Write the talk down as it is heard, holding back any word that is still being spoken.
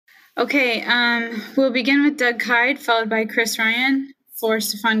Okay, we'll begin with Doug Kyde, followed by Chris Ryan for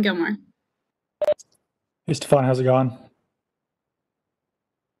Stephon Gilmore. Hey, Stephon, how's it going?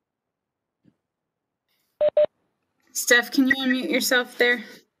 Steph, can you unmute yourself there?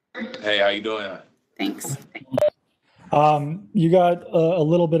 Hey, how you doing? Thanks. You got a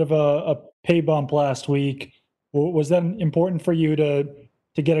little bit of a pay bump last week. Was that important for you to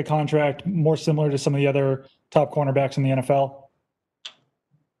get a contract more similar to some of the other top cornerbacks in the NFL?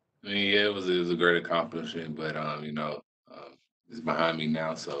 I mean, yeah, it was a great accomplishment, but it's behind me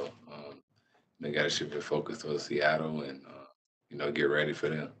now, so they got to shift their focus to Seattle and get ready for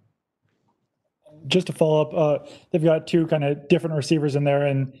them. Just to follow up, they've got two kind of different receivers in there,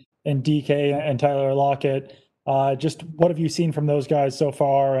 and DK and Tyler Lockett. Just what have you seen from those guys so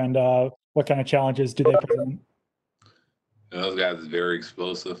far, and what kind of challenges do they present? Those guys is very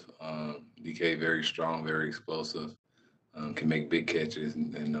explosive. DK very strong, very explosive. Can make big catches,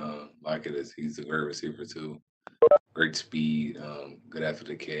 and Lockett he's a great receiver too. Great speed, good after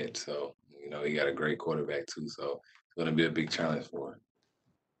the catch. So he got a great quarterback too. So it's going to be a big challenge for him.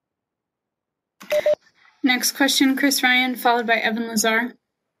 Next question, Chris Ryan, followed by Evan Lazar.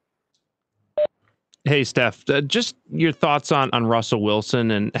 Hey, Steph, just your thoughts on Russell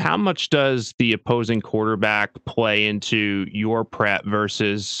Wilson, and how much does the opposing quarterback play into your prep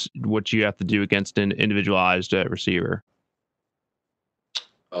versus what you have to do against an individualized receiver?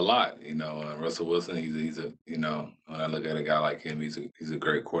 A lot, Russell Wilson. He's a when I look at a guy like him, he's a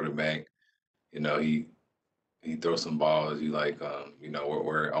great quarterback. He throws some balls you like,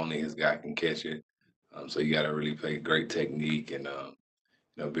 where only his guy can catch it. So you got to really play great technique and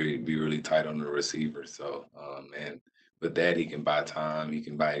be really tight on the receiver. So and with that, he can buy time. He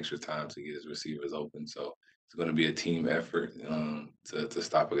can buy extra time to get his receivers open. So it's going to be a team effort to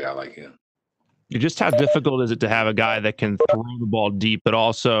stop a guy like him. Just how difficult is it to have a guy that can throw the ball deep, but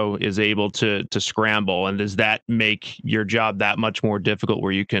also is able to scramble? And does that make your job that much more difficult,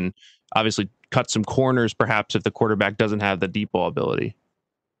 where you can obviously cut some corners, perhaps, if the quarterback doesn't have the deep ball ability?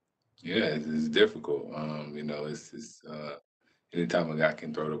 Yeah, it's difficult. It's anytime a guy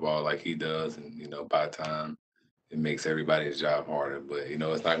can throw the ball like he does, and by time, it makes everybody's job harder. But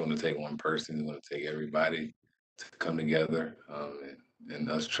it's not going to take one person. It's going to take everybody to come together,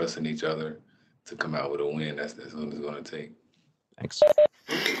 and us trusting each other to come out with a win. That's what it's going to take. Thanks.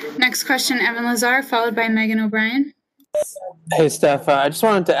 Next question, Evan Lazar, followed by Megan O'Brien. Hey, Steph, I just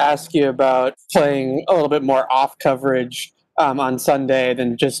wanted to ask you about playing a little bit more off coverage on Sunday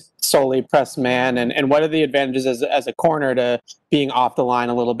than just solely press man, and what are the advantages as a corner to being off the line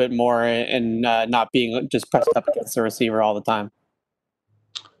a little bit more and not being just pressed up against the receiver all the time?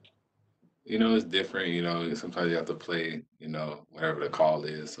 It's different. Sometimes you have to play, whatever the call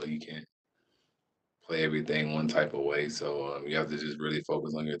is, so you can't play everything one type of way. So you have to just really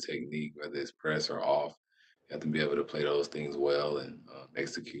focus on your technique, whether it's press or off. You have to be able to play those things well and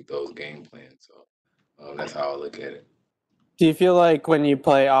execute those game plans. So that's how I look at it. Do you feel like when you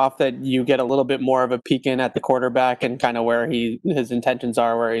play off that you get a little bit more of a peek in at the quarterback and kind of where his intentions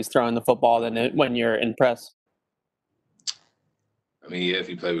are, where he's throwing the football, than when you're in press? I mean, yeah, if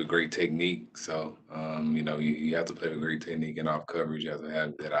you play with great technique. So, you have to play with great technique and off coverage. You have to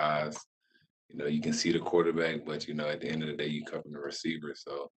have good eyes. You can see the quarterback, but, at the end of the day, you cover the receiver.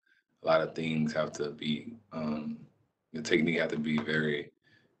 So a lot of things have to be, the technique have to be very,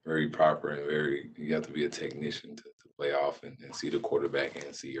 very proper and you have to be a technician to play off and see the quarterback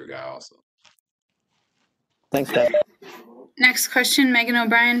and see your guy also. Thanks, Steph. Next question, Megan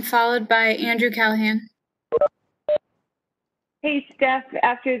O'Brien, followed by Andrew Callahan. Hey, Steph,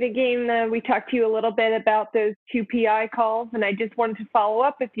 after the game, we talked to you a little bit about those two PI calls, and I just wanted to follow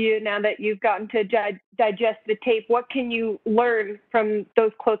up with you now that you've gotten to digest the tape. What can you learn from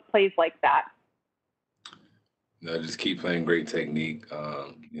those close plays like that? Just keep playing great technique.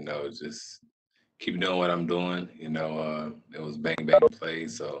 Just keep doing what I'm doing. It was bang, bang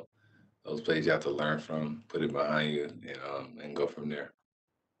plays, so those plays you have to learn from, put it behind you, and go from there.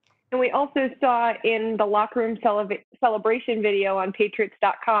 And we also saw in the locker room celebration video on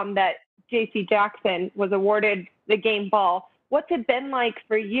Patriots.com that J.C. Jackson was awarded the game ball. What's it been like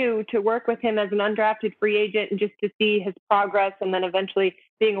for you to work with him as an undrafted free agent and just to see his progress and then eventually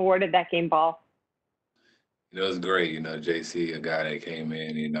being awarded that game ball? It was great. J.C., a guy that came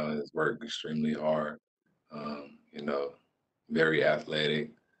in, has worked extremely hard, very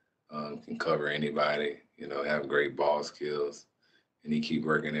athletic, can cover anybody, have great ball skills. And he keep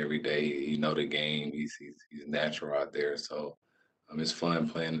working every day. He know the game. He's natural out there. So it's fun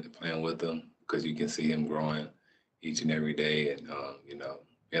playing with him because you can see him growing each and every day. And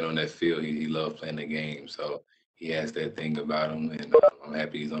being on that field, he loves playing the game. So he has that thing about him, and I'm I'm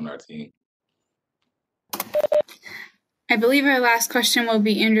happy he's on our team. I believe our last question will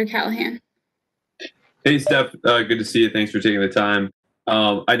be Andrew Callahan. Hey, Steph. Good to see you. Thanks for taking the time.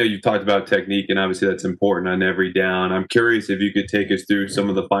 I know you've talked about technique, and obviously that's important on every down. I'm curious if you could take us through some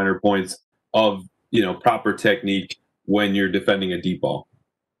of the finer points of, proper technique when you're defending a deep ball.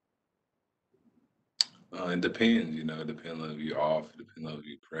 It depends, it depends on if you're off, it depends on if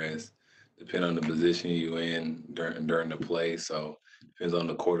you press, depend on the position you in during the play. So depends on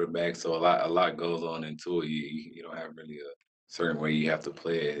the quarterback. So a lot goes on into it. You don't have really a certain way you have to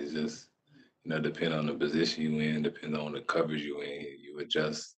play it. It's just, depend on the position you in, depends on the coverage you in. You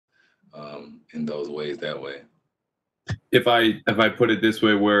adjust in those ways that way. If I put it this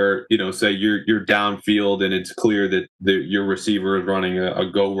way, where say you're downfield and it's clear that your receiver is running a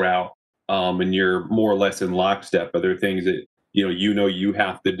go route, and you're more or less in lockstep, are there things that you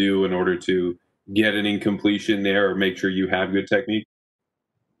have to do in order to get an incompletion there or make sure you have good technique?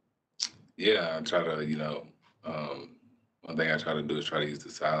 Yeah, I try to, one thing I try to do is try to use the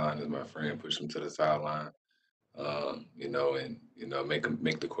sideline as my friend, push him to the sideline,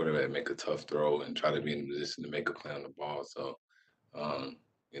 make the quarterback make a tough throw and try to be in a position to make a play on the ball. So, I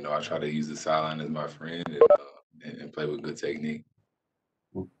try to use the sideline as my friend and play with good technique.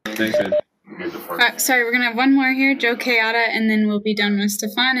 Thanks, man. Sorry, we're going to have one more here, Joe Kayada, and then we'll be done with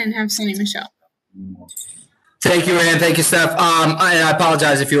Stefan and have Sonny Michelle. Thank you, Rand. Thank you, Steph. I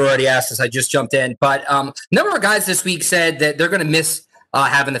apologize if you already asked this. I just jumped in. But a number of guys this week said that they're going to miss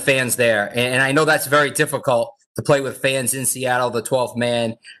having the fans there. And I know that's very difficult to play with fans in Seattle, the 12th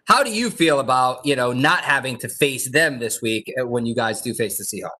man. How do you feel about, not having to face them this week when you guys do face the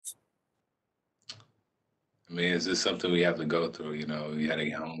Seahawks? I mean, it's just something we have to go through. We had a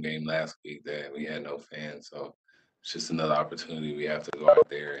home game last week that we had no fans. So it's just another opportunity. We have to go out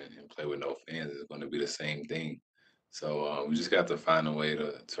there and play with no fans. It's going to be the same thing. So we just got to find a way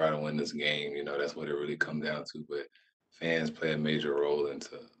to try to win this game. That's what it really comes down to. But fans play a major role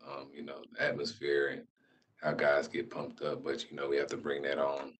into, the atmosphere and how guys get pumped up. But, we have to bring that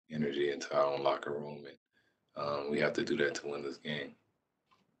own energy into our own locker room. And we have to do that to win this game.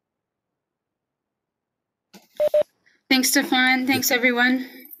 Thanks, Stefan. Thanks, everyone.